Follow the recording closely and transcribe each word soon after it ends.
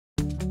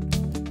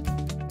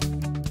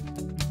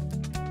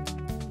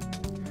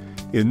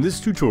In this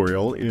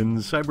tutorial in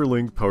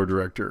CyberLink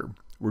PowerDirector,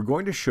 we're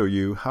going to show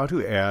you how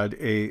to add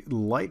a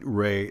light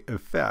ray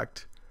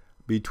effect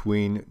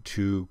between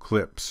two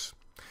clips.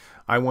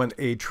 I want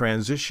a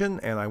transition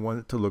and I want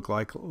it to look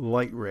like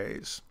light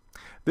rays.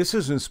 This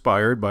is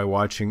inspired by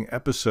watching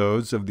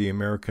episodes of the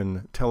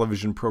American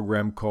television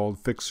program called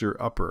Fixer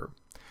Upper,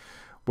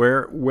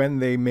 where when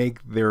they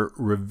make their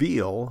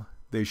reveal,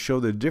 they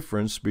show the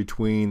difference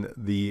between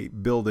the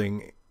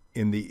building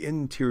in the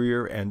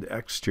interior and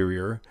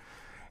exterior.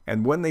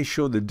 And when they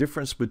show the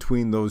difference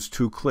between those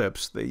two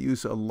clips, they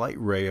use a light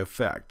ray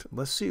effect.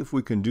 Let's see if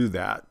we can do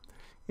that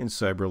in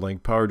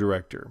CyberLink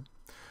PowerDirector.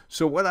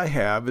 So what I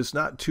have is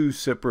not two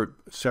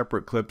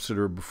separate clips that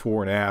are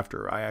before and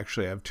after. I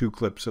actually have two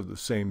clips of the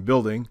same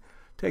building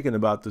taken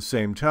about the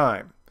same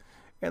time.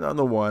 And on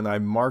the one, I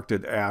marked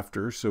it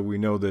after, so we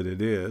know that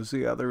it is.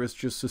 The other is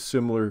just a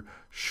similar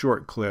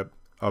short clip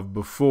of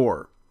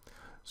before.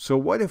 So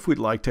what if we'd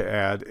like to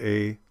add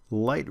a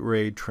light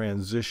ray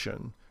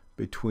transition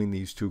between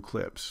these two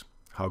clips?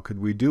 How could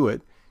we do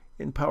it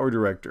in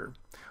PowerDirector?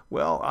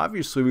 Well,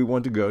 obviously we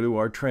want to go to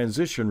our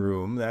transition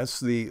room.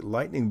 That's the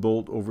lightning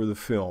bolt over the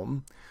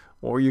film,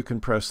 or you can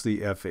press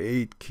the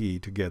F8 key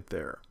to get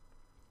there.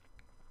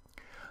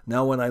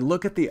 Now when I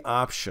look at the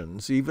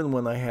options, even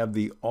when I have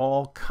the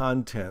all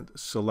content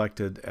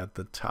selected at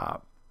the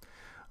top,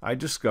 I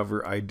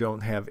discover I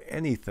don't have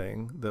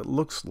anything that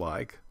looks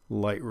like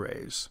light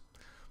rays.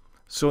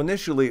 So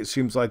initially it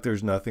seems like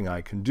there's nothing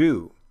I can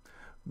do.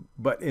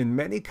 But in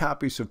many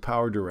copies of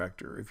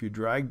PowerDirector, if you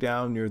drag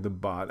down near the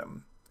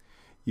bottom,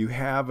 you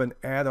have an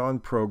add-on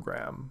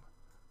program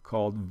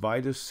called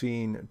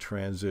Scene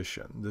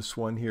Transition, this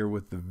one here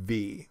with the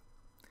V.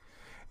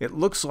 It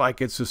looks like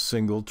it's a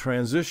single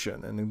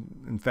transition, and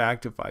in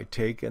fact, if I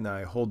take and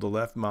I hold the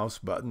left mouse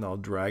button, I'll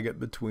drag it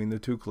between the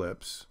two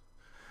clips.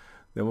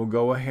 Then we'll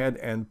go ahead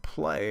and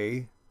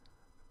play,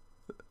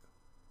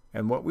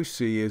 and what we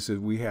see is that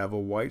we have a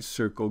white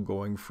circle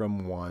going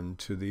from one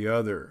to the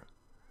other.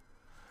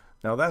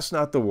 Now that's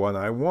not the one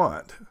I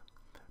want,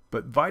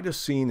 but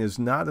Scene is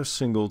not a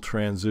single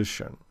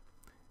transition.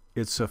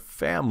 It's a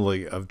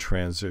family of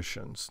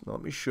transitions. Now,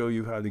 let me show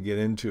you how to get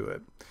into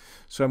it.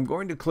 So I'm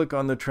going to click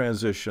on the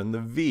transition, the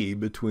V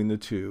between the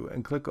two,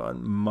 and click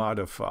on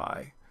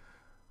Modify.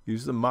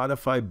 Use the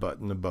Modify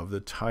button above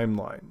the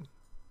timeline.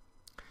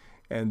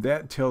 And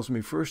that tells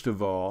me, first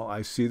of all,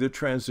 I see the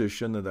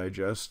transition that I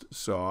just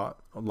saw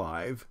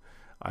live.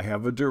 I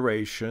have a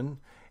duration.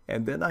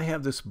 And then I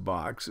have this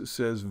box that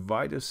says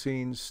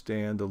Scene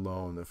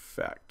Standalone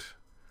Effect.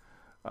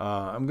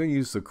 I'm going to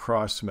use the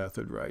cross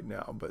method right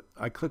now, but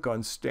I click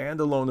on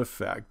Standalone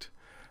Effect.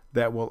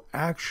 That will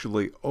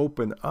actually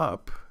open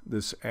up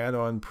this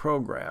add-on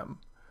program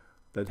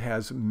that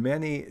has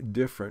many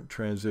different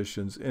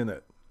transitions in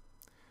it.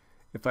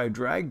 If I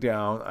drag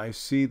down, I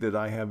see that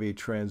I have a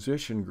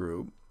transition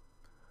group.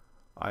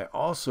 I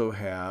also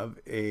have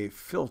a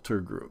filter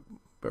group,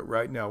 but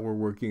right now we're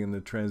working in the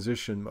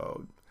transition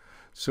mode.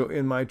 So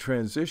in my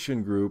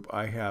transition group,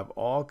 I have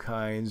all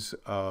kinds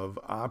of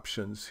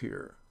options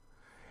here.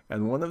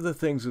 And one of the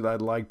things that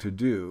I'd like to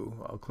do,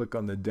 I'll click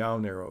on the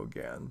down arrow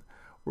again,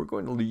 we're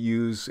going to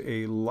use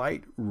a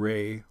light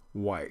ray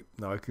wipe.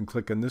 Now I can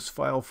click on this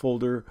file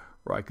folder,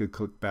 or I could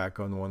click back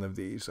on one of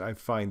these. I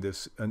find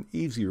this an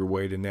easier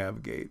way to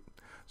navigate.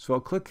 So I'll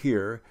click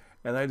here,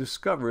 and I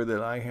discover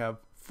that I have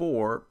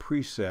 4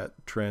 preset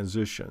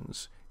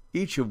transitions,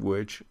 each of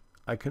which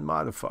I can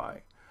modify.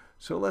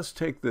 So let's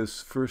take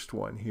this first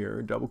one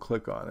here, double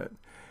click on it,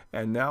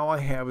 and now I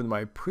have in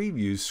my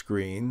preview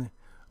screen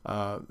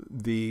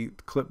the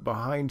clip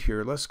behind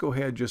here. Let's go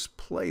ahead and just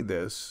play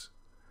this,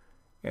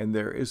 and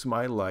there is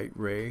my light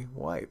ray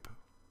wipe.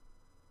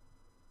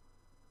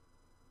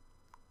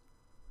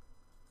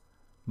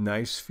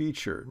 Nice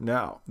feature.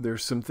 Now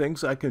there's some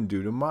things I can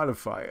do to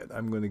modify it.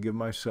 I'm going to give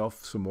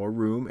myself some more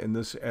room in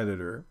this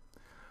editor.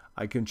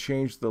 I can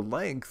change the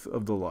length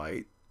of the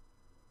light.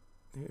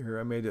 Here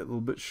I made it a little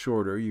bit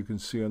shorter, you can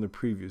see on the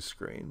previous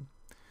screen.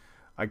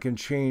 I can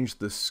change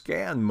the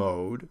scan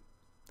mode,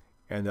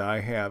 and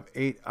I have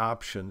 8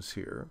 options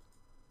here.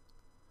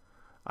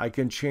 I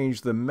can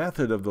change the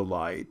method of the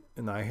light,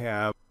 and I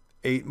have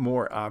 8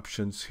 more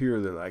options here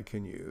that I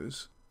can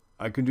use.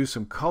 I can do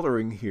some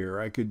coloring here.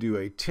 I could do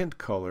a tint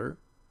color,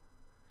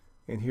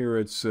 and here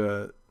it's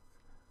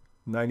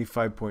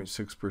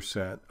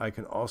 95.6%. I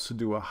can also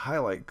do a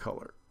highlight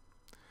color.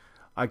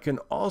 I can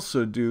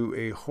also do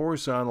a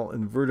horizontal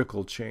and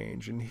vertical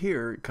change, and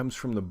here it comes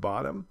from the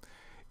bottom.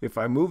 If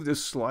I move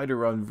this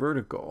slider on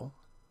vertical,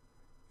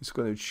 it's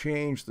going to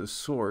change the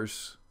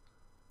source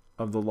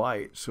of the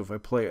light. So if I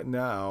play it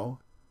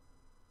now,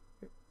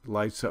 it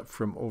lights up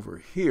from over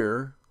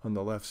here on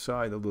the left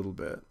side a little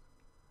bit.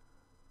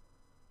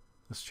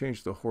 Let's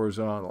change the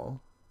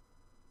horizontal,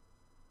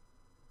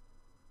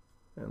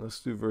 and let's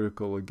do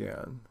vertical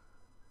again.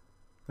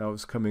 Now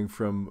it's coming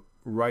from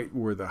right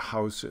where the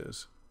house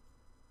is.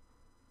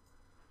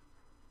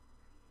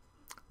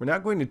 We're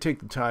not going to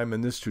take the time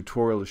in this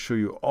tutorial to show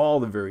you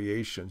all the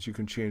variations. You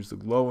can change the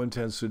glow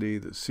intensity,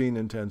 the scene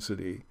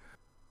intensity.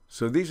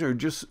 So these are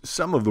just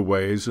some of the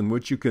ways in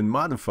which you can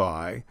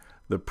modify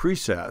the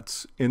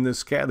presets in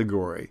this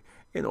category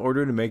in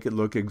order to make it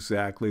look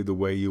exactly the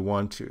way you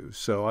want to.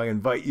 So I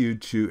invite you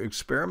to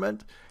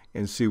experiment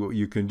and see what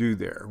you can do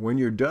there. When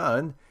you're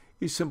done,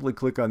 you simply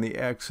click on the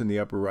X in the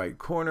upper right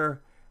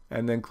corner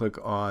and then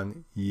click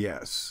on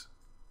Yes.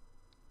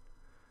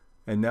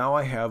 And now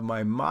I have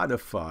my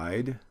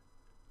modified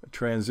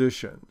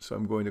transition. So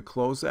I'm going to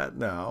close that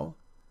now,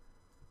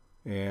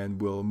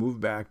 and we'll move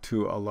back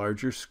to a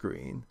larger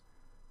screen.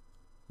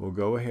 We'll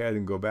go ahead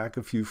and go back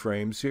a few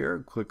frames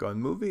here, click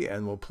on Movie,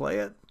 and we'll play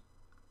it.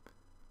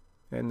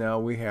 And now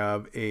we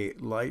have a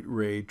light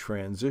ray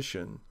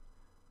transition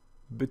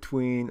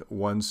between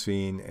one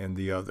scene and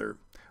the other.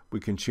 We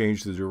can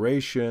change the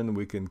duration,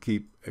 we can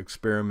keep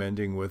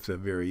experimenting with the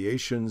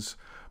variations,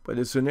 but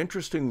it's an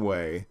interesting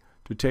way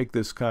to take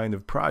this kind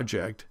of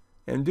project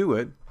and do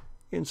it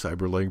in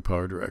CyberLink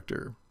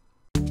PowerDirector.